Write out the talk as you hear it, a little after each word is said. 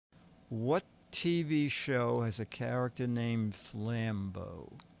What TV show has a character named Flambeau?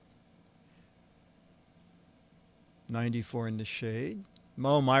 94 in the Shade.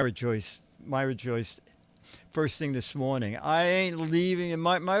 Oh, Myra Joyce. Myra Joyce. First thing this morning. I ain't leaving.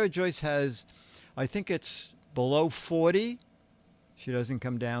 Myra Joyce has, I think it's below 40. She doesn't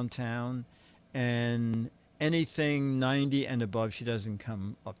come downtown. And anything 90 and above, she doesn't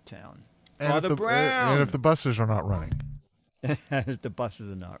come uptown. Father Brown. And if the buses are not running. If the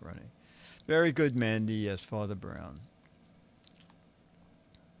buses are not running. Very good, Mandy. Yes, Father Brown.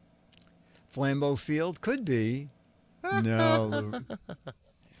 Flambeau Field? Could be. No.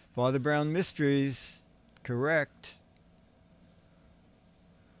 Father Brown Mysteries. Correct.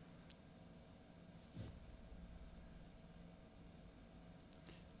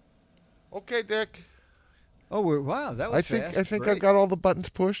 Okay, Dick. Oh, wow, that was fast. I think Great. I've got all the buttons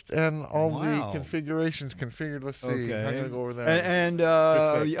pushed and all Wow. the configurations configured. Let's see. Okay. I'm going to go over there. And fix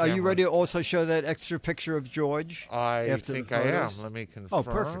are that you camera. ready to also show that extra picture of George? I after the think I am. photos? Let me confirm. Oh,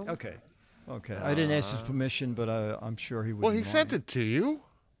 perfect. Okay. Okay. I didn't ask his permission, but I'm sure he would. Well, he sent it to you.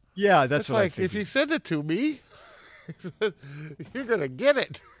 Yeah, that's It's what I like, if figured. you send it to me, you're going to get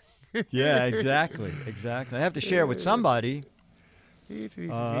it. Yeah, exactly. Exactly. I have to share with somebody.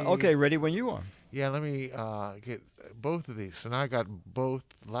 Okay, ready when you are. Yeah, let me get both of these. So now I got both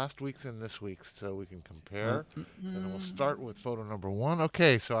last week's and this week's, so we can compare. And we'll start with photo number 1.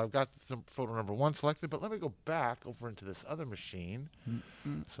 Okay, so I've got photo number 1 selected, but let me go back over into this other machine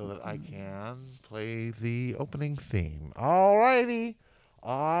so that I can play the opening theme. All righty,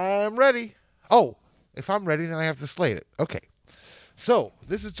 I'm ready. Oh, if I'm ready, then I have to slate it. Okay, so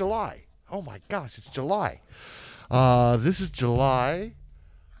this is July. Oh my gosh, it's July. This is July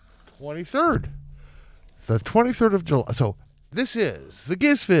 23rd. The 23rd of July. So this is the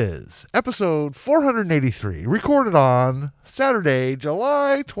Giz Fiz, episode 483, recorded on Saturday,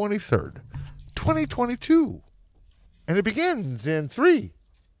 July 23rd, 2022. And it begins in 3,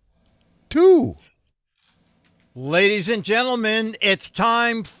 2. Ladies and gentlemen, it's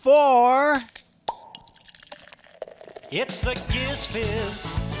time for... It's the Giz Fiz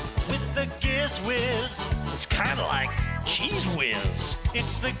with the Giz Whiz. It's kind of like Cheese Whiz.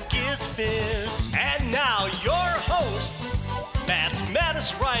 It's the Giz Fiz. And now your host,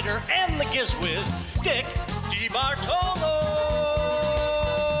 Maths writer and the Giz Whiz, Dick DeBartolo.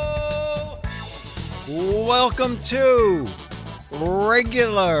 Welcome to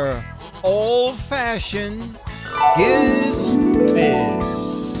regular, old-fashioned Giz Fiz.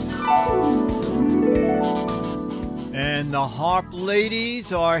 And the harp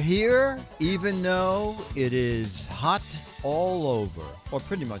ladies are here, even though it is hot all over, or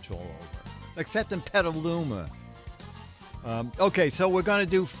pretty much all over, except in Petaluma. Okay, so we're going to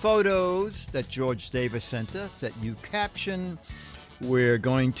do photos that George Davis sent us that you caption. We're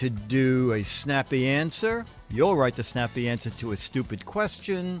going to do a snappy answer. You'll write the snappy answer to a stupid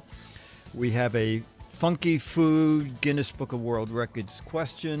question. We have a funky food Guinness Book of World Records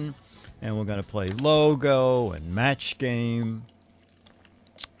question. And we're going to play logo and match game.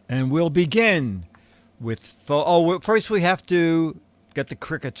 And we'll begin with... first we have to get the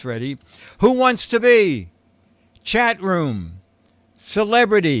crickets ready. Who wants to be chat room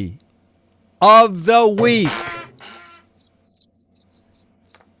celebrity of the week?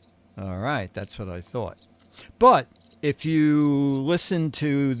 All right, that's what I thought. But if you listen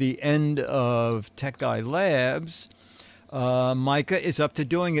to the end of Tech Guy Labs... Micah is up to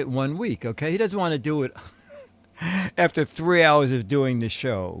doing it 1 week, okay? He doesn't want to do it after 3 hours of doing the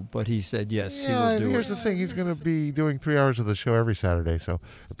show, but he said yes, he will do Here's it. the thing. He's going to be doing 3 hours of the show every Saturday,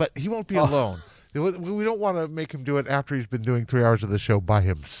 but he won't be alone. We don't want to make him do it after he's been doing 3 hours of the show by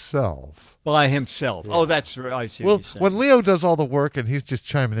himself. By himself. Yeah. Oh, that's right. I see what you're saying. When Leo does all the work and he's just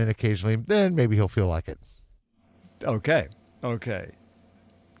chiming in occasionally, then maybe he'll feel like it. Okay.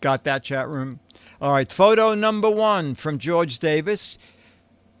 Got that, chat room? All right, photo number 1 from George Davis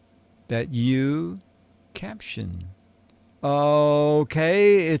that you caption.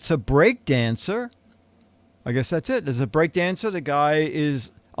 Okay, it's a break dancer. I guess that's it. There's a break dancer. The guy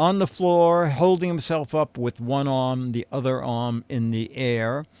is on the floor holding himself up with one arm, the other arm in the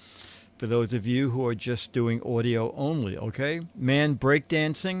air. For those of you who are just doing audio only, okay? Man break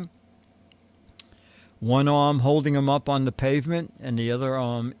dancing. One arm holding him up on the pavement and the other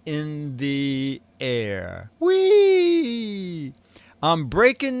arm in the air. Whee! I'm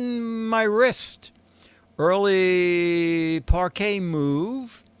breaking my wrist. Early parquet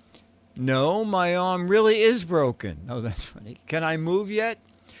move. No, my arm really is broken. Oh, that's funny. Can I move yet?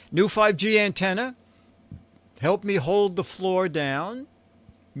 New 5G antenna. Help me hold the floor down.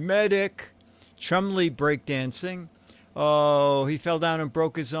 Medic. Chumley breakdancing. Oh, he fell down and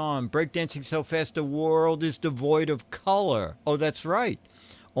broke his arm. Breakdancing so fast the world is devoid of color. Oh, that's right.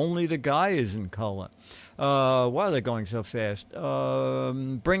 Only the guy is in color. Why are they going so fast?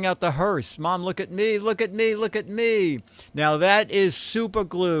 Bring out the hearse. Mom, look at me, look at me, look at me. Now that is super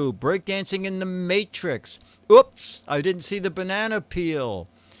glue. Breakdancing in the Matrix. Oops, I didn't see the banana peel.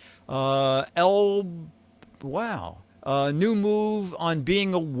 Wow. New move on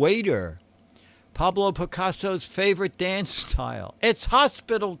being a waiter. Pablo Picasso's favorite dance style. It's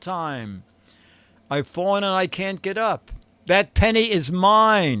hospital time. I've fallen and I can't get up. That penny is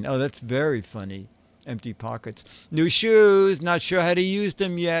mine. Oh, that's very funny. Empty pockets. New shoes. Not sure how to use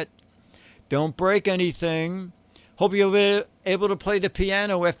them yet. Don't break anything. Hope you'll be able to play the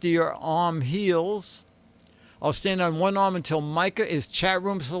piano after your arm heals. I'll stand on one arm until Micah is chat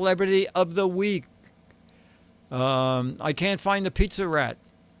room celebrity of the week. I can't find the pizza rat.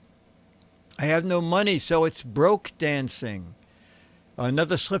 I have no money, so it's broke dancing.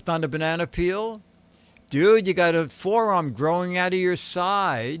 Another slipped on the banana peel. Dude, you got a forearm growing out of your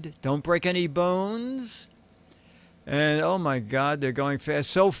side. Don't break any bones. And oh my God, they're going fast.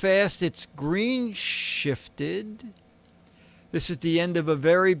 So fast, it's green shifted. This is the end of a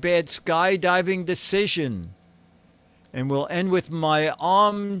very bad skydiving decision. And we'll end with my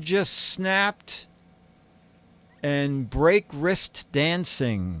arm just snapped and break wrist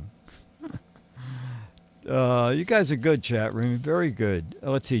dancing. You guys are good, chat room. Very good.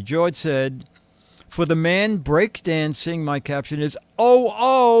 Let's see. George said, for the man breakdancing, my caption is,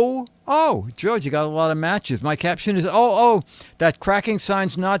 oh, George, you got a lot of matches. My caption is, that cracking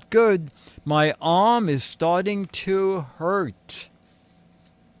sign's not good. My arm is starting to hurt.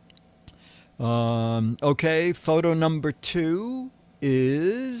 Okay, photo number 2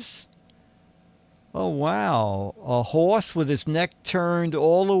 is, oh, wow, a horse with his neck turned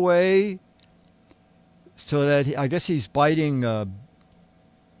all the way so that I guess he's biting a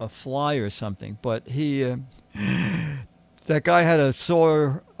fly or something. But that guy had a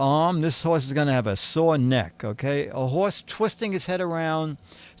sore arm. This horse is going to have a sore neck, okay? A horse twisting his head around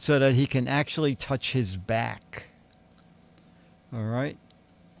so that he can actually touch his back. All right?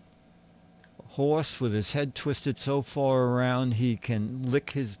 A horse with his head twisted so far around he can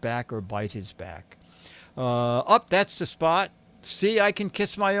lick his back or bite his back. That's the spot. See, I can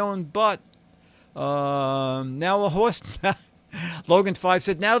kiss my own butt. Now a horse... Logan 5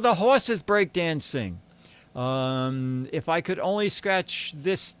 said, now the horse is breakdancing. If I could only scratch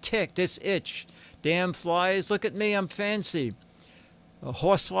this itch. Damn flies, look at me, I'm fancy. A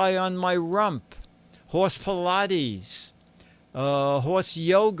horsefly on my rump. Horse Pilates. Horse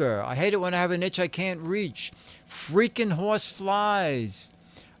yoga. I hate it when I have an itch I can't reach. Freaking horse flies.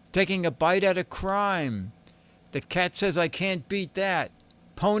 Taking a bite at a crime. The cat says I can't beat that.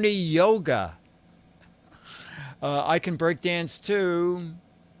 Pony yoga. I can break dance too.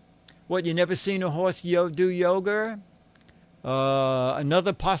 What, you never seen a horse do yoga?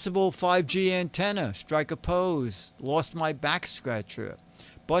 Another possible 5G antenna. Strike a pose. Lost my back scratcher.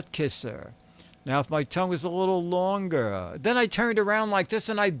 Butt kisser. Now if my tongue was a little longer. Then I turned around like this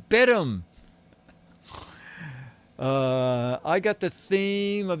and I bit him. I got the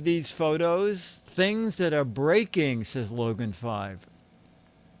theme of these photos. Things that are breaking, says Logan 5.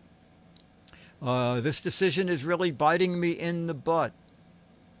 This decision is really biting me in the butt.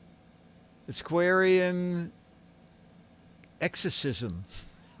 Aquarium exorcism.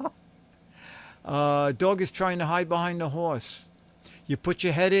 Dog is trying to hide behind the horse. You put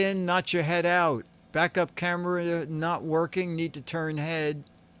your head in, not your head out. Backup camera not working, need to turn head.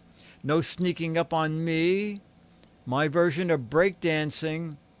 No sneaking up on me. My version of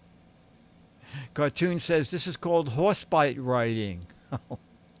breakdancing. Cartoon says this is called horsebite riding.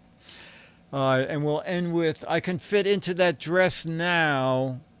 And we'll end with, I can fit into that dress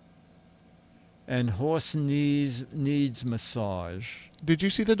now. And horse needs massage. Did you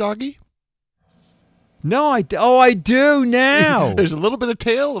see the doggy? No, I do now. There's a little bit of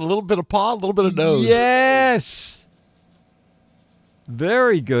tail, a little bit of paw, a little bit of nose. Yes.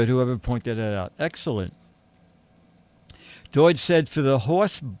 Very good, whoever pointed that out. Excellent. George said, for the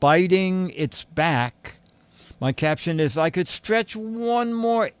horse biting its back, my caption is, I could stretch one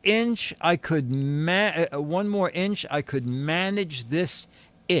more inch, I could manage this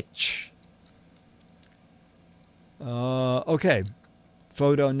itch. Okay.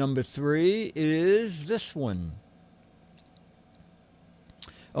 Photo number 3 is this one.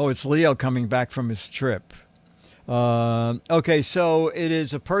 Oh, it's Leo coming back from his trip. Okay, so it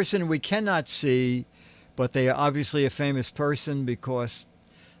is a person we cannot see, but they are obviously a famous person because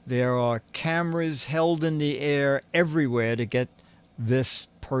there are cameras held in the air everywhere to get this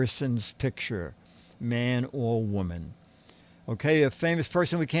person's picture, man or woman. Okay, a famous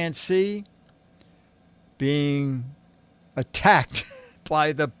person we can't see being attacked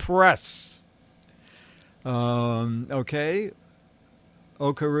by the press. Okay.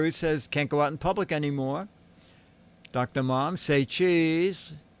 Okaru says can't go out in public anymore. Dr. Mom, say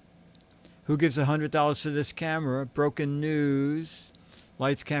cheese. Who gives $100 for this camera? Broken news.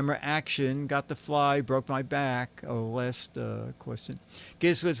 Lights, camera, action. Got the fly. Broke my back. Oh, last question.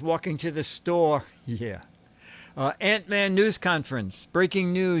 Giz was walking to the store. Yeah. Ant-Man news conference.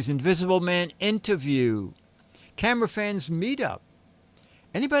 Breaking news. Invisible Man interview. Camera fans meetup.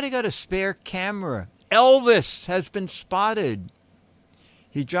 Anybody got a spare camera? Elvis has been spotted.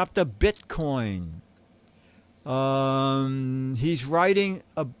 He dropped a Bitcoin. He's riding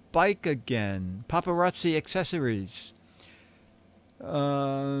a bike again. Paparazzi accessories.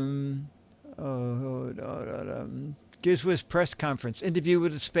 GizFiz press conference. Interview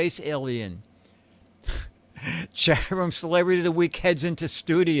with a space alien. Chat room celebrity of the week heads into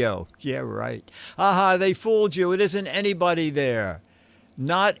studio. Yeah, right. Aha, they fooled you. It isn't anybody there.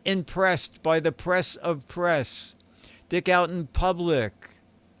 Not impressed by the press of press. Dick out in public.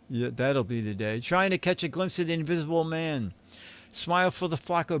 Yeah, that'll be the day. Trying to catch a glimpse of the invisible man. Smile for the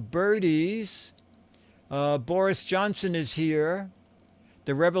flock of birdies. Boris Johnson is here.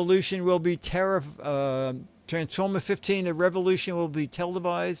 The revolution will be Transformer 15, the revolution will be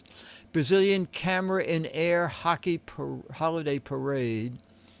televised. Brazilian camera in air hockey holiday parade.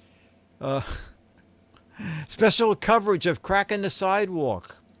 Special coverage of crack in the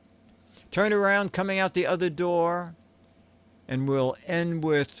sidewalk. Turn around, coming out the other door. And we'll end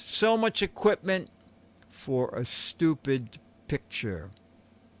with so much equipment for a stupid picture.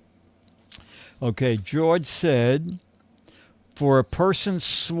 Okay, George said, for a person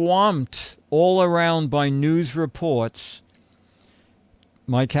swamped all around by news reports,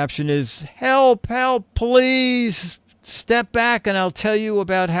 my caption is, help, help, please step back and I'll tell you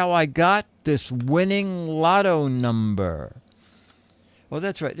about how I got this winning lotto number. Oh,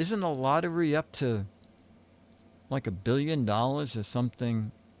 that's right. Isn't the lottery up to like $1 billion or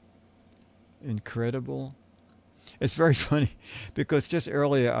something incredible? It's very funny because just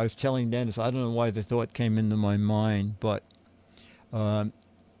earlier I was telling Dennis, I don't know why the thought came into my mind, but in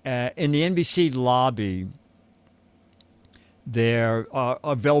the NBC lobby, there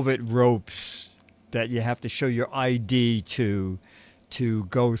are velvet ropes that you have to show your ID to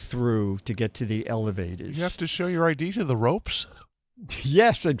go through to get to the elevators. You have to show your ID to the ropes?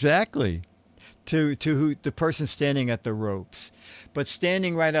 Yes, exactly. To the person standing at the ropes. But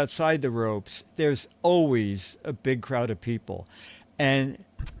standing right outside the ropes, there's always a big crowd of people. And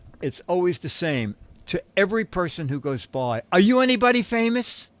it's always the same. To every person who goes by, are you anybody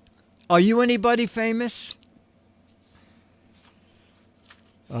famous? Are you anybody famous?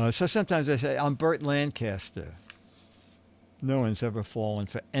 So sometimes I say, I'm Burt Lancaster. No one's ever fallen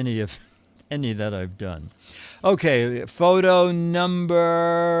for any that I've done. Okay, photo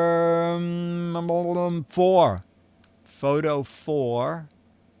number 4. Photo 4.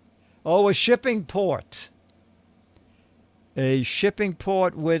 Oh, a shipping port. A shipping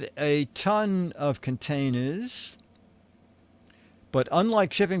port with a ton of containers. But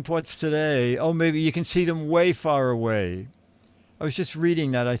unlike shipping ports today, oh, maybe you can see them way far away. I was just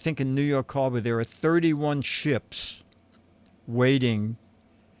reading that. I think in New York Harbor there are 31 ships waiting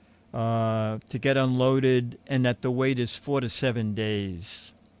to get unloaded, and that the wait is 4 to 7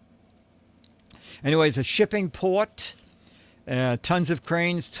 days. Anyway, it's a shipping port, tons of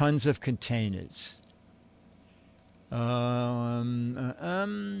cranes, tons of containers.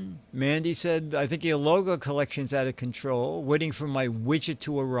 Mandy said, I think your logo collection's out of control, waiting for my widget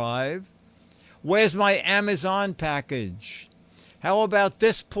to arrive. Where's my Amazon package? How about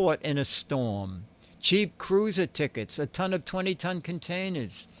this port in a storm? Cheap cruiser tickets, a ton of 20-ton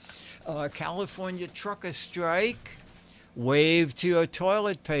containers. California trucker strike. Wave to your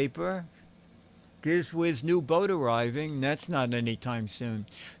toilet paper. GizFiz new boat arriving. That's not anytime soon.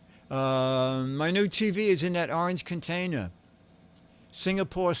 My new TV is in that orange container.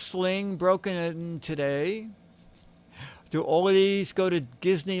 Singapore sling broken in today. Do all of these go to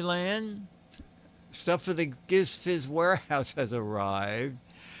Disneyland? Stuff for the GizFiz warehouse has arrived.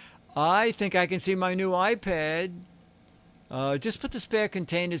 I think I can see my new iPad. Just put the spare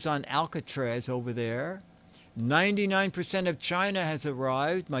containers on Alcatraz over there. 99% of China has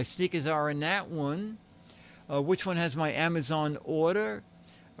arrived. My sneakers are in that one. Which one has my Amazon order?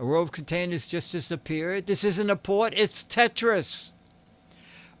 A row of containers just disappeared. This isn't a port, it's Tetris.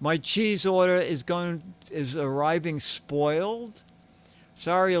 My cheese order is arriving spoiled.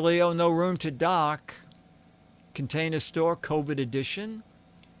 Sorry, Leo, no room to dock. Container store, COVID edition.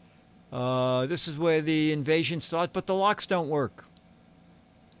 This is where the invasion starts, but the locks don't work.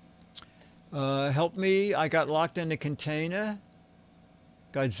 Help me. I got locked in a container.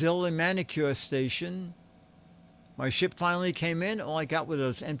 Godzilla manicure station. My ship finally came in. All I got were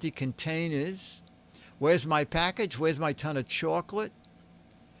those empty containers. Where's my package? Where's my ton of chocolate?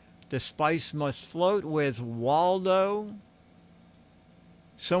 The spice must float. Where's Waldo?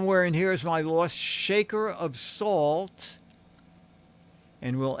 Somewhere in here is my lost shaker of salt.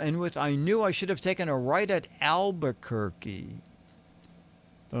 And we'll end with, I knew I should have taken a right at Albuquerque.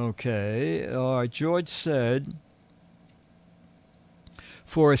 Okay. George said,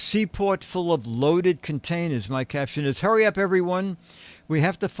 for a seaport full of loaded containers, my caption is, hurry up, everyone. We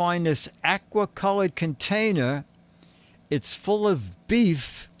have to find this aqua-colored container. It's full of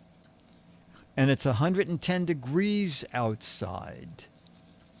beef, and it's 110 degrees outside.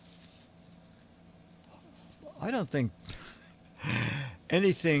 I don't think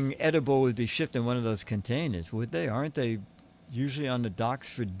anything edible would be shipped in one of those containers, would they? Aren't they usually on the docks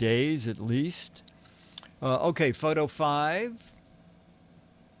for days at least? Okay, photo 5.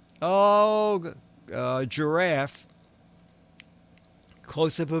 Oh, giraffe.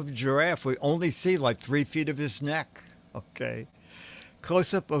 Close-up of a giraffe. We only see like 3 feet of his neck. Okay.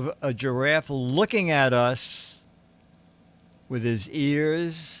 Close-up of a giraffe looking at us with his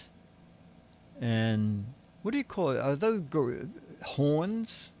ears and, what do you call it? Are those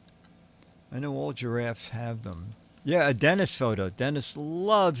horns? I know all giraffes have them. Yeah, a Dennis photo. Dennis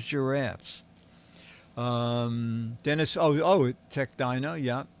loves giraffes. Dennis, Tech Dino,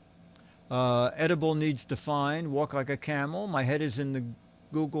 yeah. Edible needs defined. Walk like a camel. My head is in the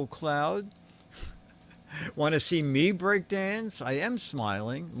Google Cloud. Want to see me break dance? I am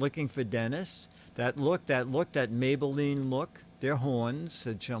smiling, looking for Dennis. That look, that Maybelline look. They're horns,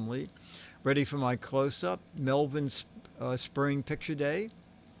 said Chumley. Ready for my close-up. Melvin's Spring Picture Day.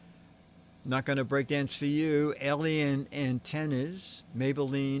 Not going to break dance for you. Alien antennas.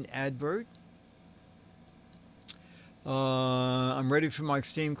 Maybelline advert. I'm ready for my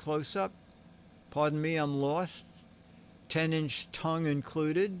extreme close-up. Pardon me, I'm lost. 10-inch tongue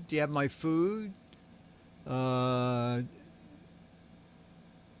included. Do you have my food?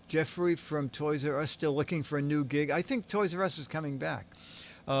 Jeffrey from Toys R Us still looking for a new gig. I think Toys R Us is coming back.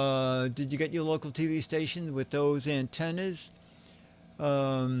 Did you get your local TV station with those antennas?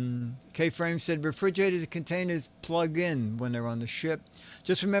 K-Frame said refrigerated containers plug in when they're on the ship.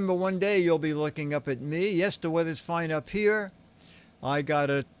 Just remember, one day you'll be looking up at me. Yes, the weather's fine up here. I got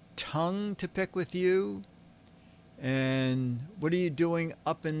a tongue to pick with you. And what are you doing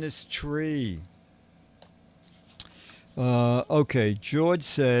up in this tree? Okay, George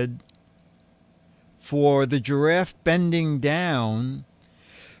said, for the giraffe bending down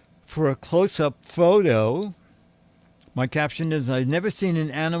for a close-up photo, my caption is, I've never seen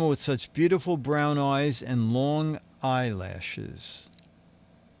an animal with such beautiful brown eyes and long eyelashes.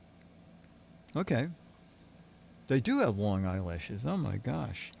 Okay. They do have long eyelashes. Oh, my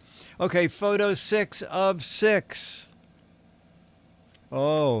gosh. Okay, photo 6 of 6.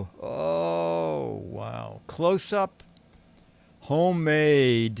 Oh, wow. Close-up,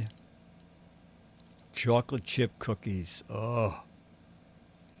 homemade chocolate chip cookies. Oh.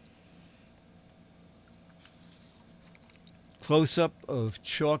 Close-up of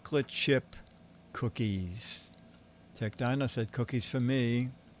chocolate chip cookies. Tech Dino said cookies for me.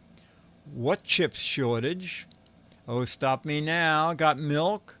 What chips shortage? Oh, stop me now. Got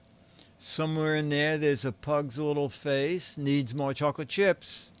milk. Somewhere in there, there's a pug's little face. Needs more chocolate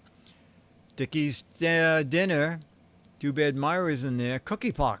chips. Dickie's dinner. Too bad Myra's in there.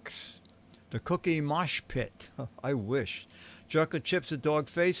 Cookie pox. The cookie mosh pit. I wish. Chocolate chips with dog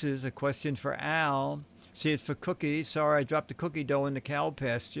faces. A question for Al. See, it's for cookies. Sorry, I dropped the cookie dough in the cow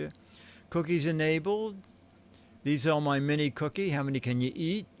pasture. Cookies enabled. These are my mini cookie. How many can you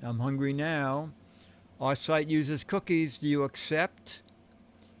eat? I'm hungry now. Our site uses cookies. Do you accept?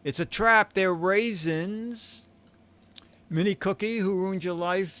 It's a trap. They're raisins. Mini cookie. Who ruined your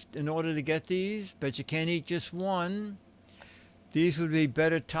life in order to get these? Bet you can't eat just one. These would be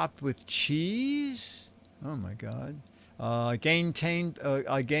better topped with cheese. Oh, my God. I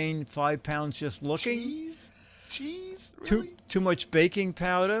gained 5 pounds just looking. Cheese? Really? Too much baking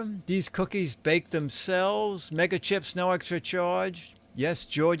powder. These cookies bake themselves. Mega chips, no extra charge. Yes,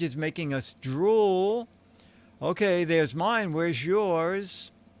 George is making us drool. Okay, there's mine. Where's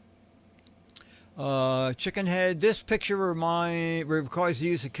yours? Chicken head. This picture requires the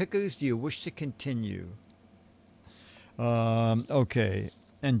use of kickers. Do you wish to continue? Okay.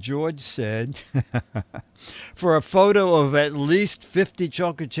 And George said, for a photo of at least 50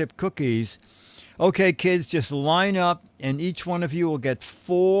 chocolate chip cookies, Okay, kids, just line up, and each one of you will get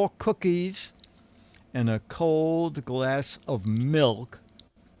 4 cookies and a cold glass of milk.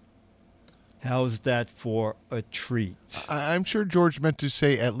 How's that for a treat? I'm sure George meant to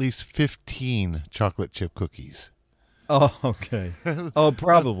say at least 15 chocolate chip cookies. Oh, okay. Oh,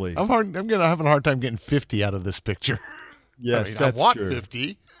 probably. I'm having a hard time getting 50 out of this picture. Yes, I mean, that's I want true.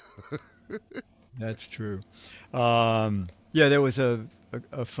 50. That's true. Yeah, there was a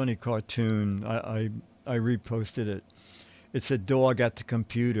funny cartoon. I reposted it. It's a dog at the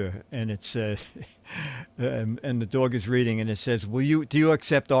computer, and it said, and the dog is reading, and it says, do you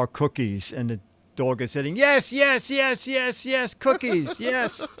accept our cookies? And the dog is saying, yes, yes, yes, yes, yes, cookies,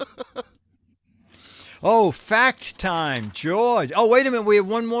 yes. Oh, fact time, George. Oh, wait a minute. We have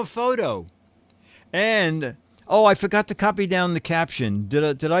one more photo. And, oh, I forgot to copy down the caption.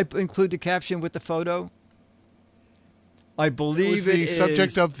 Did I include the caption with the photo? I believe it was the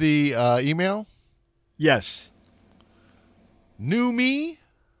subject of the email? Yes. New me?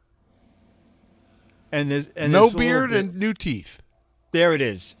 And no beard and new teeth. There it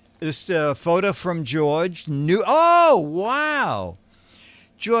is. This photo from George. Oh, wow.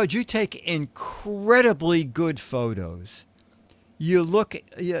 George, you take incredibly good photos. You look,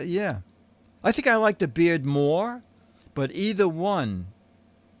 yeah. I think I like the beard more, but either one.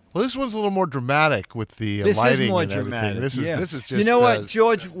 Well, this one's a little more dramatic with the This lighting is more and everything. dramatic. This is just. You know what,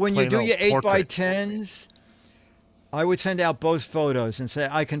 George? When you plain do old your 8x10s, portrait. I would send out both photos and say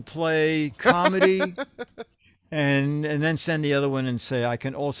I can play comedy, and then send the other one and say I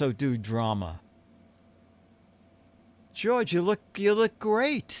can also do drama. George, you look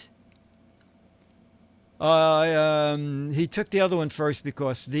great. He took the other one first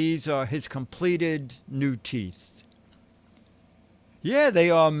because these are his completed new teeth. Yeah, they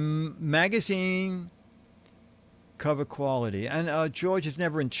are magazine cover quality. And George is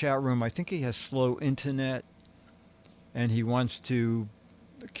never in chat room. I think he has slow internet, and he wants to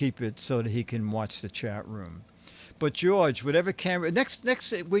keep it so that he can watch the chat room. But George, whatever camera, next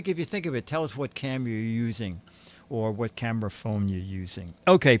week, if you think of it, tell us what camera you're using or what camera phone you're using.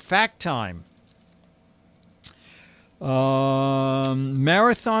 Okay, fact time.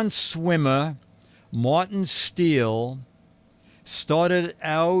 Marathon swimmer Martin Steele started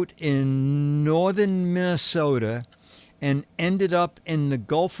out in northern Minnesota and ended up in the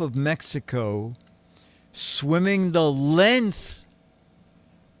Gulf of Mexico swimming the length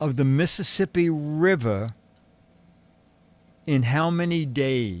of the Mississippi River in how many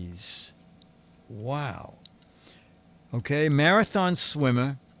days? Wow. Okay, marathon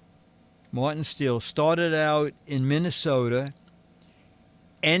swimmer Martin Steele started out in Minnesota,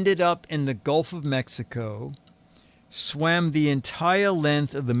 ended up in the Gulf of Mexico, swam the entire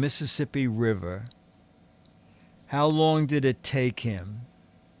length of the Mississippi River. How long did it take him?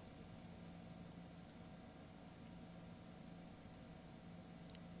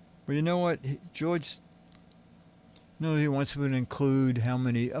 Well, you know what, George? No, he wants to include how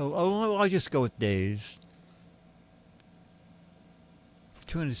many. Oh, I'll just go with days.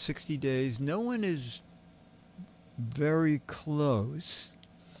 260 days. No one is very close.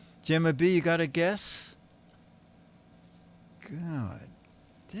 Gemma B, you got a guess? God,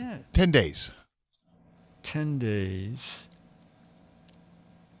 yeah. 10 days. 10 days.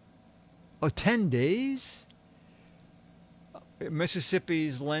 Oh, 10 days?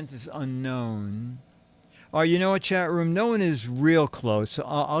 Mississippi's length is unknown. Oh, you know what, chat room? No one is real close. So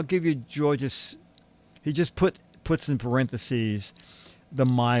I'll give you George's. He just puts in parentheses the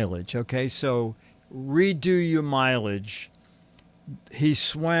mileage. Okay, so redo your mileage. He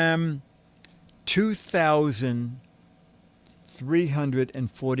swam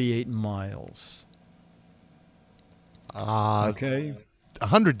 2,348 miles. Okay.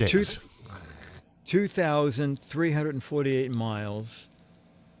 100 days. 2,348 miles.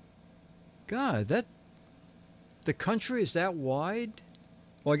 God, the country is that wide?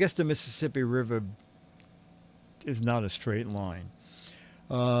 Well, I guess the Mississippi River is not a straight line.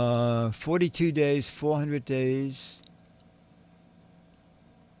 42 days, 400 days.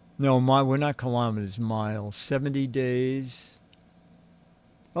 No, we're not kilometers, miles. 70 days.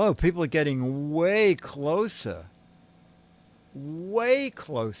 Oh, people are getting way closer. Way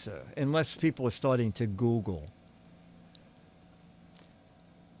closer. Unless people are starting to Google.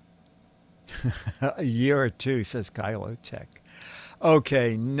 A year or two, says Kylo Tech.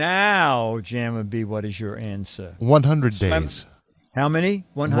 Okay, now, Jamma B, what is your answer? 100 days. How many?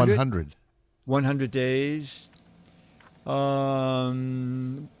 100? 100. 100 days.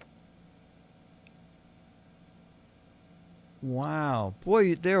 Wow.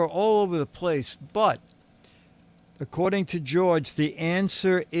 Boy, they're all over the place. But according to George, the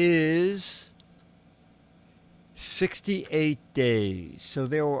answer is 68 days. So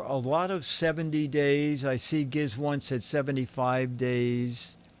there were a lot of 70 days. I see Giz once said 75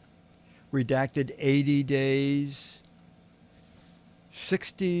 days. Redacted 80 days.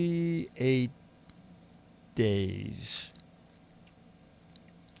 68 days.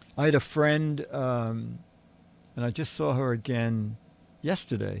 I had a friend, and I just saw her again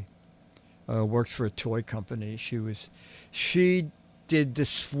yesterday. Works for a toy company. She did the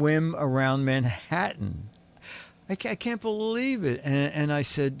swim around Manhattan. I can't believe it. And I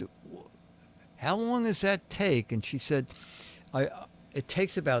said, how long does that take? And she said, it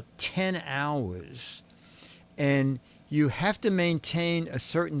takes about 10 hours. And you have to maintain a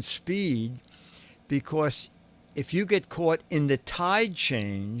certain speed because if you get caught in the tide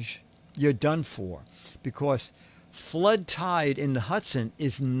change, you're done for. Because flood tide in the Hudson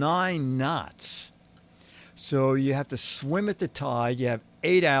is 9 knots. So you have to swim at the tide. You have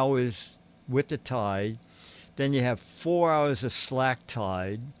 8 hours with the tide. Then you have 4 hours of slack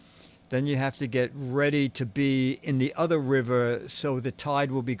tide. Then you have to get ready to be in the other river so the tide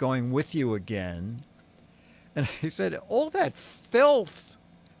will be going with you again. And I said, all that filth.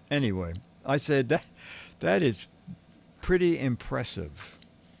 Anyway, I said, that is pretty impressive.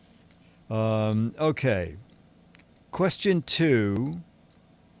 Okay. Question 2.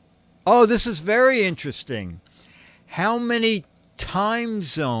 Oh, this is very interesting. How many time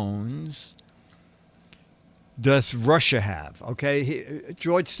zones does Russia have? Okay,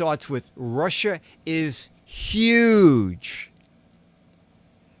 George starts with Russia is huge.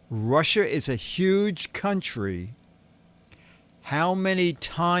 Russia is a huge country. How many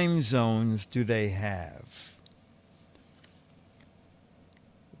time zones do they have?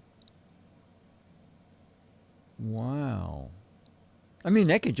 Wow. I mean,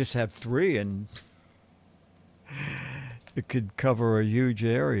 they could just have 3 and it could cover a huge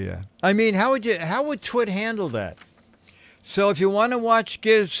area. I mean, how would TWiT handle that? So if you want to watch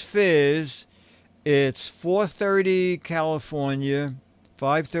Giz Fiz, it's 4:30 California,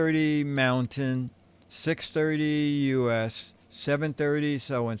 5:30 Mountain, 6:30 US, 7:30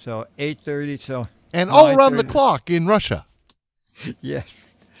 so and so, 8:30 so. And all around the clock in Russia.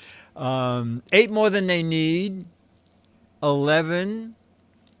 Yes. 8 more than they need. 11.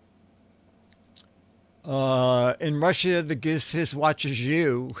 In Russia, the Giz Fiz watches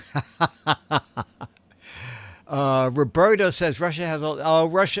you. Roberto says Russia has.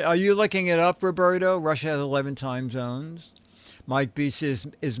 Russia. Are you looking it up, Roberto? Russia has 11 time zones. Mike B says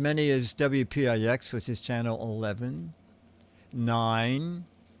as many as WPIX, which is channel 11. 9.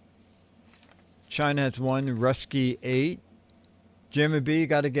 China has 1. Rusky 8. Jimmy B,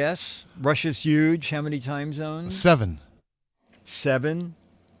 got a guess? Russia's huge. How many time zones? 7. 7.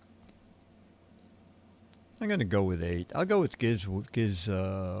 I'm going to go with 8. I'll go with Giz 1,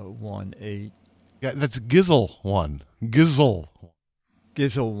 8. Yeah, that's Gizzle 1. Gizzle.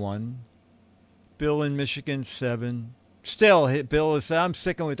 Gizzle 1. Bill in Michigan 7. Still, Bill is. I'm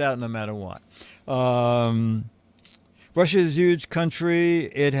sticking with that no matter what. Russia is a huge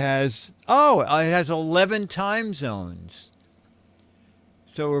country. It has. Oh, it has 11 time zones.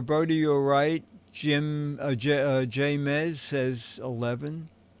 So Roberto, you're right. Jay Mez says 11.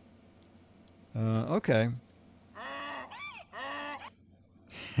 Okay.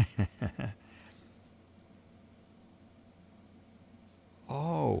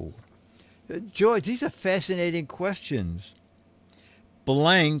 Oh, George, these are fascinating questions.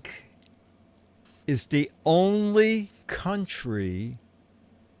 Blank is the only country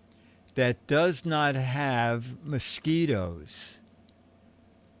that does not have mosquitoes.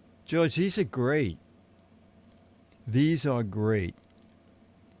 George, these are great. These are great.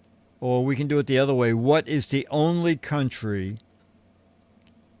 Or we can do it the other way. What is the only country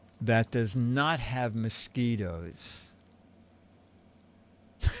that does not have mosquitoes?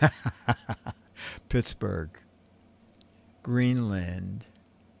 Pittsburgh, Greenland,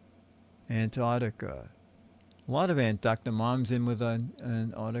 Antarctica. A lot of Dr. Mom's in with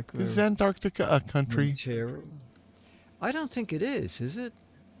Antarctica. Is Antarctica a country? I don't think it is it?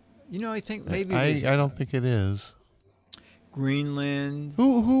 You know, I think maybe I don't think it is. Greenland.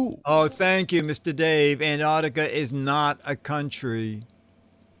 Who? Oh, thank you, Mr. Dave. Antarctica is not a country.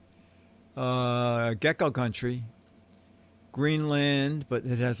 Gecko country. Greenland, but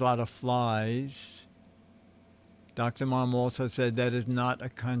it has a lot of flies. Dr. Mom also said that is not a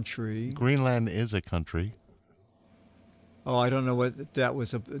country. Greenland is a country. Oh, I don't know what that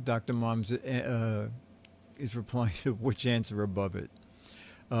was. Dr. Mom's is replying to which answer above it.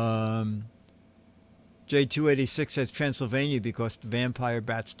 J286 says Transylvania because vampire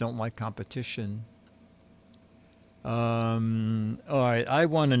bats don't like competition. All right, I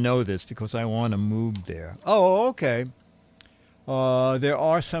want to know this because I want to move there. Oh, okay. There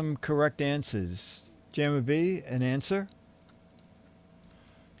are some correct answers. Jammer B, an answer?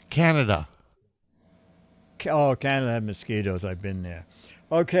 Canada. Oh, Canada had mosquitoes. I've been there.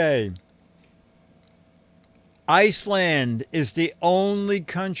 Okay. Iceland is the only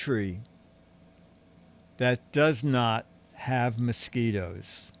country that does not have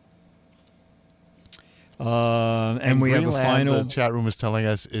mosquitoes. And we have a Greenland, final. the chat room is telling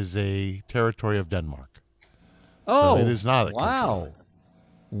us, is a territory of Denmark. Oh, So it is not a wow. country.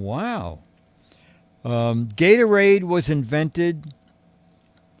 Wow. Gatorade was invented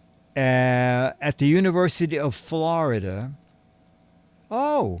at the University of Florida.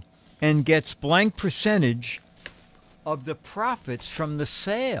 Oh, and gets blank percentage of the profits from the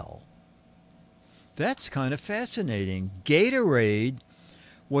sale. That's kind of fascinating. Gatorade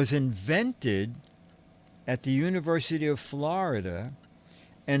was invented at the University of Florida,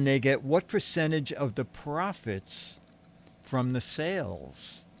 and they get what percentage of the profits from the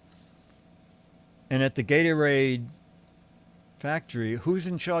sales? And at the Gatorade factory, who's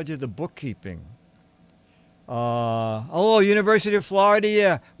in charge of the bookkeeping? University of Florida,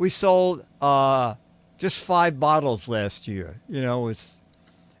 yeah. We sold just 5 bottles last year. You know, it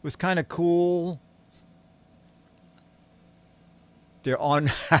was kind of cool. There are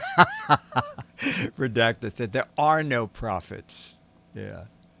redacted said there are no profits. Yeah.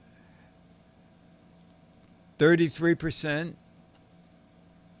 33%.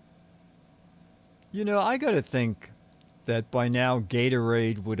 You know, I got to think that by now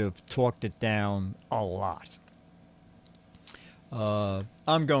Gatorade would have talked it down a lot.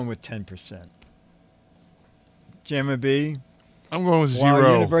 I'm going with 10%. Jammer B? I'm going with Wow,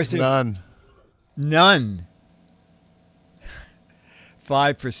 0. University- None. None.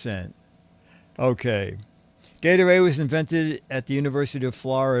 5%. Okay. Gatorade was invented at the University of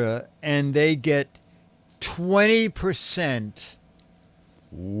Florida, and they get 20%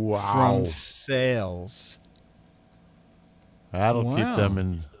 Wow. from sales. That'll keep Wow. them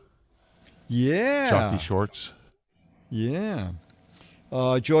in Yeah. jockey shorts. Yeah.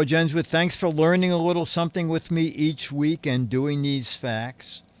 George ends with, thanks for learning a little something with me each week and doing these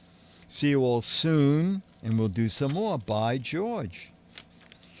facts. See you all soon, and we'll do some more. Bye, George.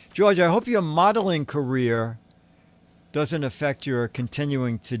 George, I hope your modeling career doesn't affect your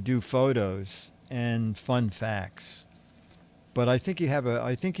continuing to do photos and fun facts. But I think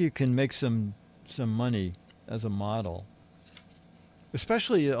you can make some money as a model.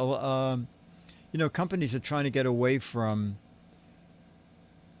 Especially, companies are trying to get away from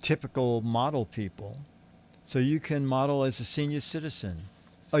typical model people. So you can model as a senior citizen,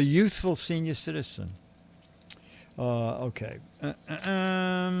 a youthful senior citizen. Okay.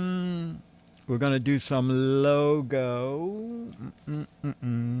 We're going to do some logo.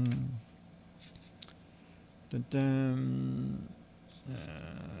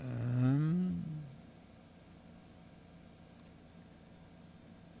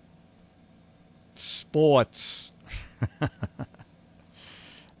 Sports.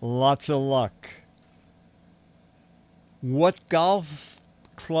 Lots of luck. What golf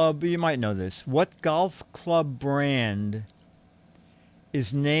club, you might know this, what golf club brand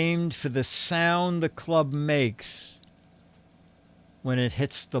is named for the sound the club makes when it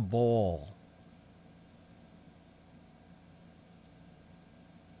hits the ball?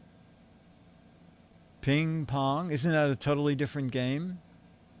 Ping pong? Isn't that a totally different game?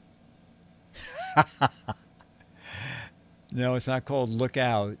 No, it's not called look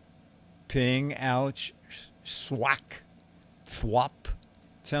out. Ping, ouch, swack, thwop.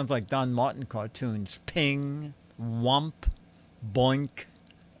 Sounds like Don Martin cartoons. Ping, wump, boink,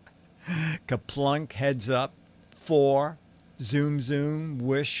 kaplunk, heads up, 4, zoom, zoom,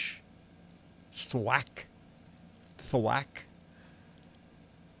 wish, thwack, thwack.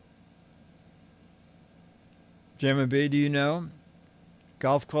 Jammer B, do you know?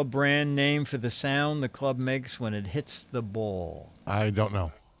 Golf club brand name for the sound the club makes when it hits the ball. I don't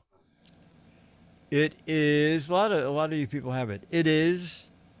know. It is a lot of you people have it. It is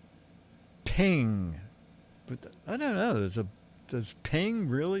ping, but I don't know. Does ping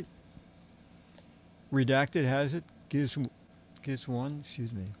really? Redacted has it. Giz one.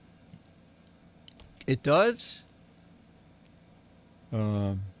 Excuse me. It does.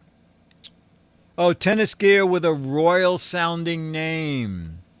 Oh, tennis gear with a royal sounding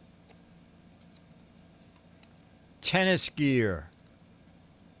name. Tennis gear.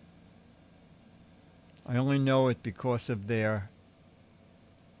 I only know it because of their...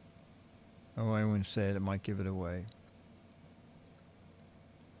 Oh, I wouldn't say it. It might give it away.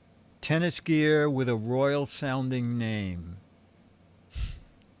 Tennis gear with a royal sounding name.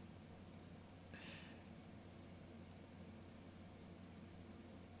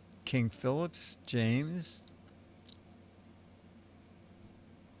 King Phillips, James,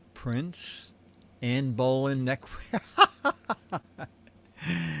 Prince, Anne Boleyn neckwear.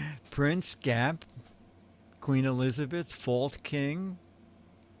 Prince, Gap, Queen Elizabeth, Fault King,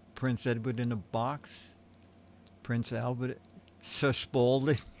 Prince Edward in a box, Prince Albert, Sir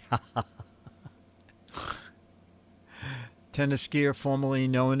Spalding. Tennis gear formerly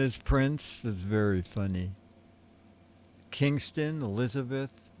known as Prince. That's very funny. Kingston,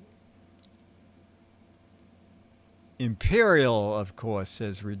 Elizabeth. Imperial, of course,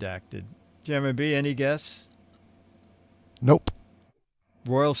 says redacted. Jeremy B, any guess? Nope.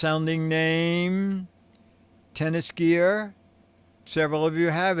 Royal sounding name. Tennis gear. Several of you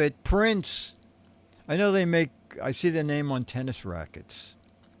have it. Prince. I know they make, I see the name on tennis rackets.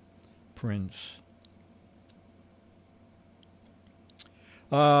 Prince.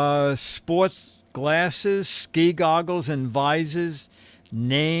 Sports glasses, ski goggles, and visors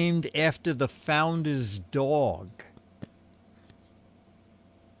named after the founder's dog.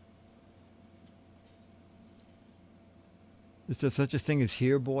 Is there such a thing as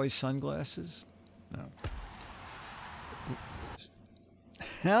Here Boy sunglasses? No.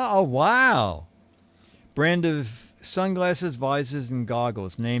 Oh, wow. Brand of sunglasses, visors, and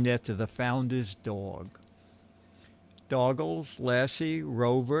goggles named after the founder's dog. Doggles, Lassie,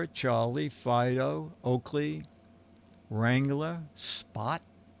 Rover, Charlie, Fido, Oakley, Wrangler, Spot,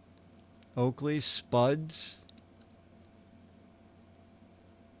 Oakley, Spuds,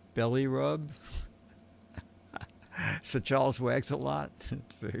 Belly Rub. Sir Charles wags a lot.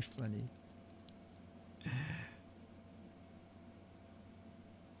 It's very funny.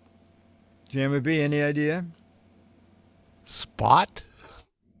 Jamie B, any idea? Spot?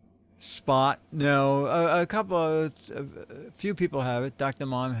 Spot. No, a few people have it. Dr.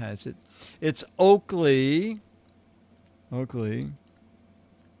 Mom has it. It's Oakley. Oakley.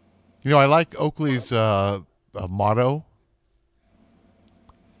 You know, I like Oakley's motto.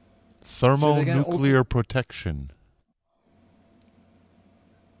 Thermonuclear protection.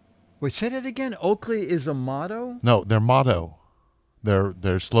 Wait, say that again. Oakley is a motto? No, their motto.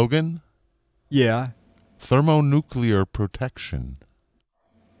 Their slogan? Yeah. Thermonuclear protection.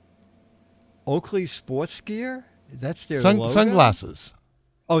 Oakley sports gear? That's their logo? Sunglasses.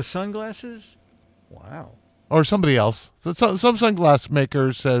 Oh, sunglasses? Wow. Or somebody else. Some sunglass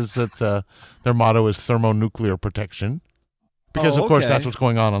maker says that their motto is thermonuclear protection. Because, of course, that's what's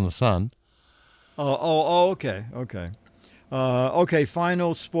going on the sun. Okay. Okay,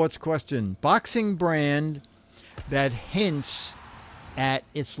 final sports question. Boxing brand that hints at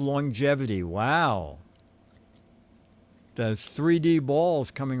its longevity. Wow. There's 3D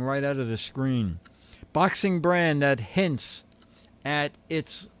balls coming right out of the screen. Boxing brand that hints at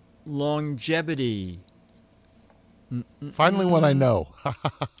its longevity. Finally one I know.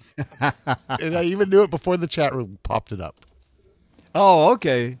 And I even knew it before the chat room popped it up. Oh,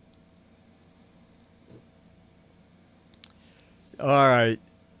 okay. All right.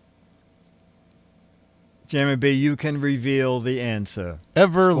 Jamie B, you can reveal the answer.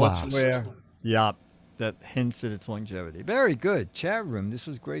 Everlast. Sportswear. Yup. That hints at its longevity. Very good. Chat room. This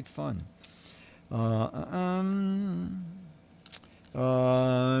was great fun. We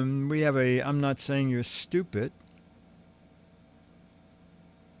have a I'm not saying you're stupid.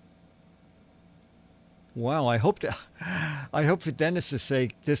 Wow, I hope for Dennis's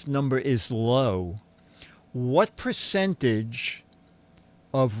sake this number is low. What percentage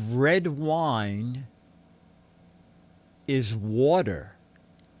of red wine is water?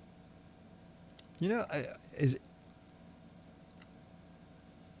 You know,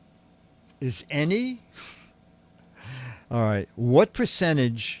 is any? All right. What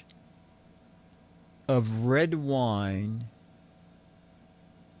percentage of red wine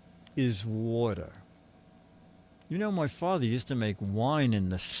is water? You know, my father used to make wine in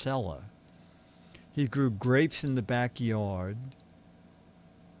the cellar. He grew grapes in the backyard.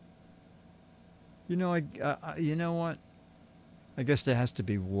 You know, you know what? I guess there has to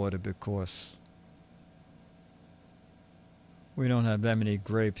be water because we don't have that many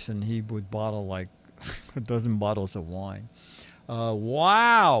grapes, and he would bottle like a dozen bottles of wine.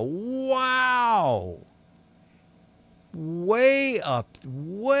 Wow. Way up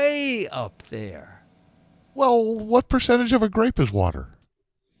there. Well, what percentage of a grape is water?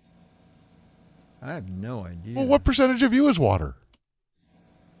 I have no idea. Well, what percentage of you is water?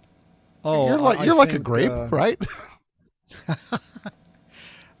 Oh, you're like a grape, right?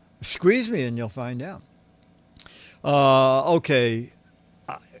 Squeeze me and you'll find out. Okay.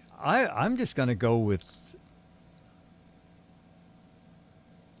 I'm just going to go with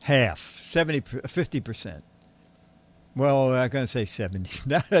half, 50%. Well, I'm going to say 70.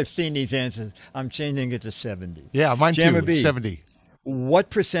 Now that I've seen these answers, I'm changing it to 70. Yeah, mine Jammer too. B, 70. what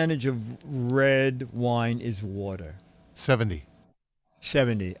percentage of red wine is water? 70.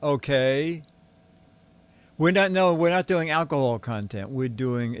 70. Okay. We're not doing alcohol content. We're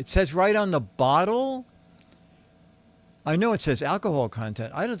doing, it says right on the bottle. I know it says alcohol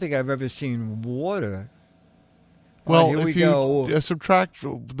content. I don't think I've ever seen water. Well, here we if you go. subtract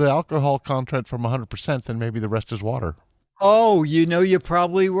the alcohol content from 100%, then maybe the rest is water. Oh, you're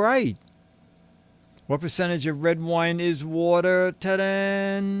probably right. What percentage of red wine is water?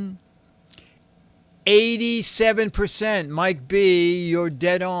 Ta-da! 87%. Mike B, you're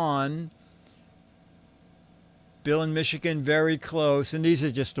dead on. Bill in Michigan, very close. And these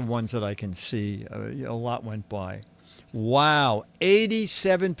are just the ones that I can see. A lot went by. Wow,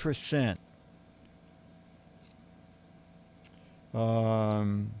 87%. I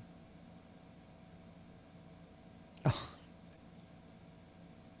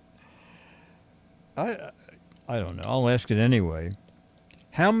don't know. I'll ask it anyway.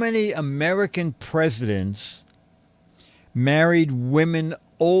 How many American presidents married women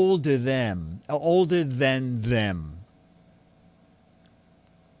older than them?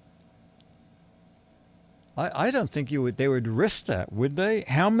 I don't think they would risk that, would they?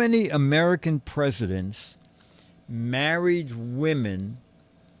 How many American presidents married women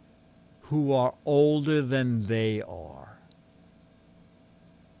who are older than they are?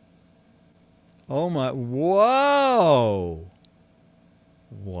 Oh my, whoa.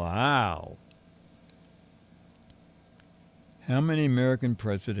 Wow. How many American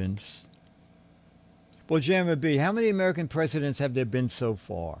presidents? Well, Jammer B, how many American presidents have there been so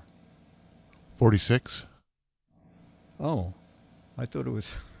far? 46. Oh, I thought it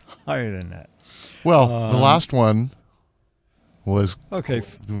was higher than that. Well, the last one was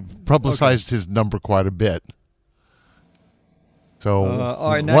publicized his number quite a bit. So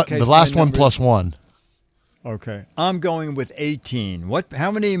all right, in that case, the last my one number plus one. Okay. I'm going with 18. How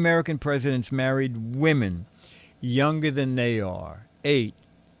many American presidents married women younger than they are? 8.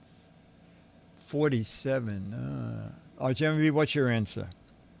 47. Jammer B, what's your answer?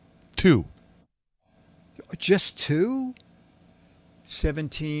 2. Just 2?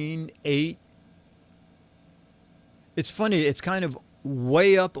 17, 8. It's funny. It's kind of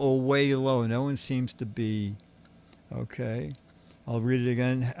way up or way low. No one seems to be. Okay. I'll read it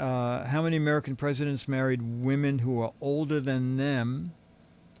again. How many American presidents married women who are older than them?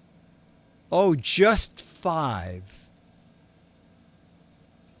 Oh, just 5.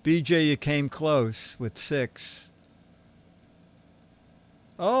 BJ, you came close with 6.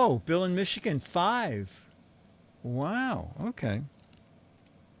 Oh, Bill in Michigan, 5. Wow. Okay.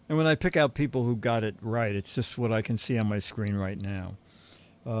 And when I pick out people who got it right, it's just what I can see on my screen right now.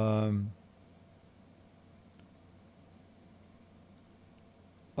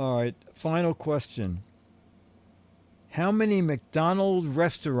 All right, final question. How many McDonald's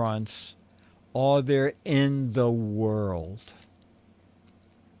restaurants are there in the world?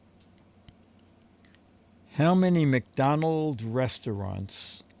 How many McDonald's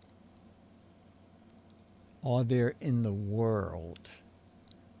restaurants are there in the world?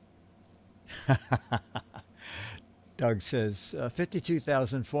 Doug says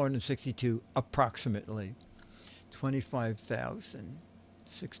 52,462 approximately. 25,000.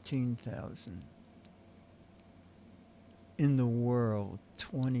 16,000. In the world,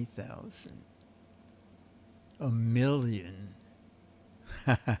 20,000. A million.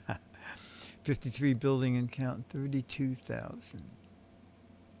 53 building and count, 32,000.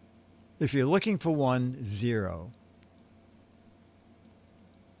 If you're looking for one, 0.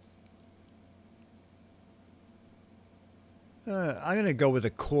 I'm going to go with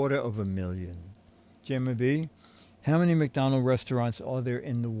 250,000. Jammer B, how many McDonald's restaurants are there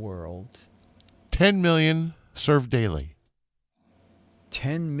in the world? 10 million served daily.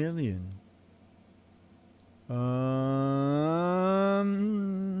 10 million.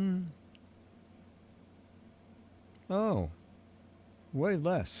 Oh, way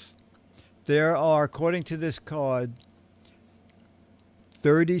less. There are, according to this card,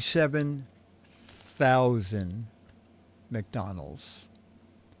 37,000 McDonald's.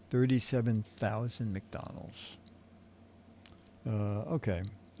 37,000 McDonald's. Okay.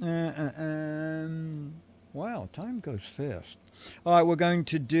 Wow, time goes fast. All right, we're going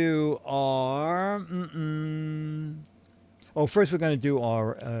to do our... Oh, first we're going to do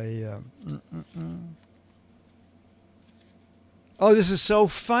our... Oh, this is so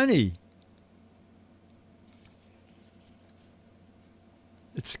funny.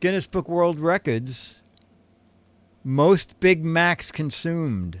 It's Guinness Book World Records. Most Big Macs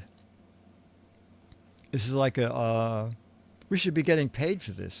consumed. This is like we should be getting paid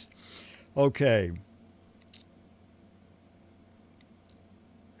for this. Okay.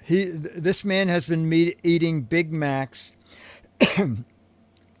 This man has been eating Big Macs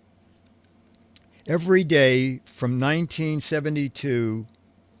every day from 1972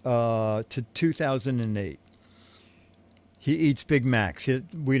 to 2008. He eats Big Macs.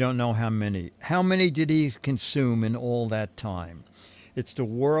 We don't know how many. How many did he consume in all that time? It's the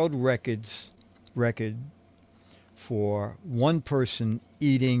world record for one person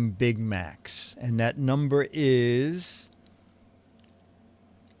eating Big Macs. And that number is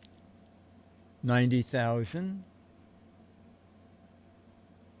 90,000.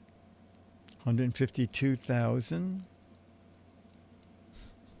 152,000.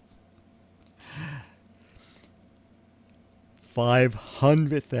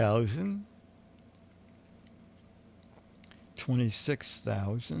 500,000.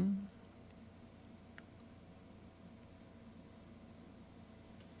 26,000.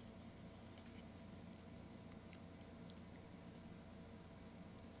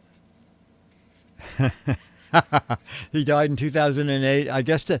 'He died in 2008. I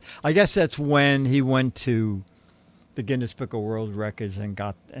guess that's when he went to the Guinness Book of World Records and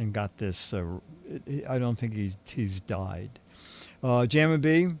got this. I don't think he's died. Jammer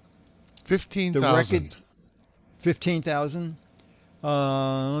B, 15,000. 15,000.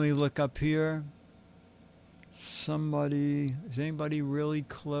 Let me look up here. Is anybody really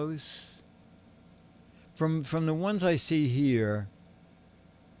close? From the ones I see here,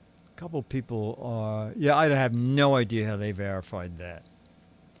 a couple people are. Yeah, I have no idea how they verified that.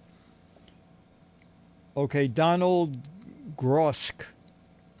 Okay, Donald Grosk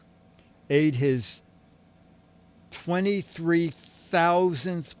ate his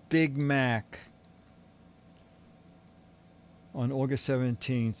 23,000th Big Mac on August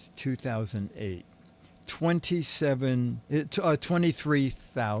 17th, 2008.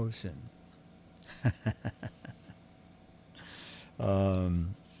 23,000.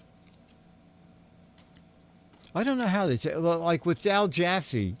 I don't know how they say, like with Al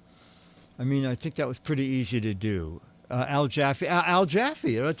Jaffe. I mean, I think that was pretty easy to do. Al Jaffe,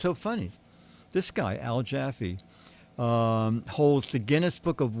 that's so funny. This guy, Al Jaffe, holds the Guinness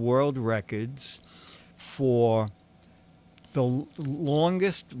Book of World Records for the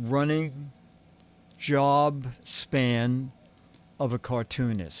longest running job span of a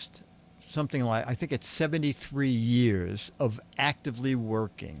cartoonist. Something like, I think it's 73 years of actively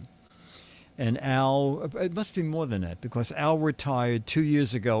working. And Al, it must be more than that, because Al retired 2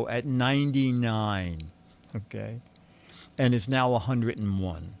 years ago at 99, okay, and is now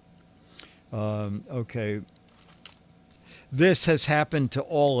 101. Okay, this has happened to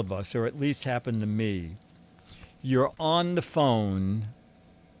all of us, or at least happened to me. You're on the phone,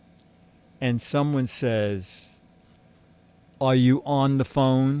 and someone says, "Are you on the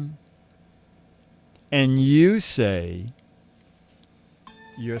phone?" And you say,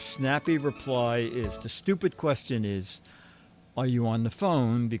 your snappy reply is, the stupid question is, are you on the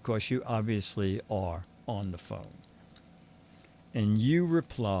phone? Because you obviously are on the phone. And you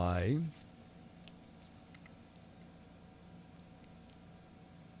reply,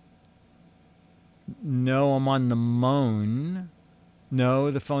 no, I'm on the moan.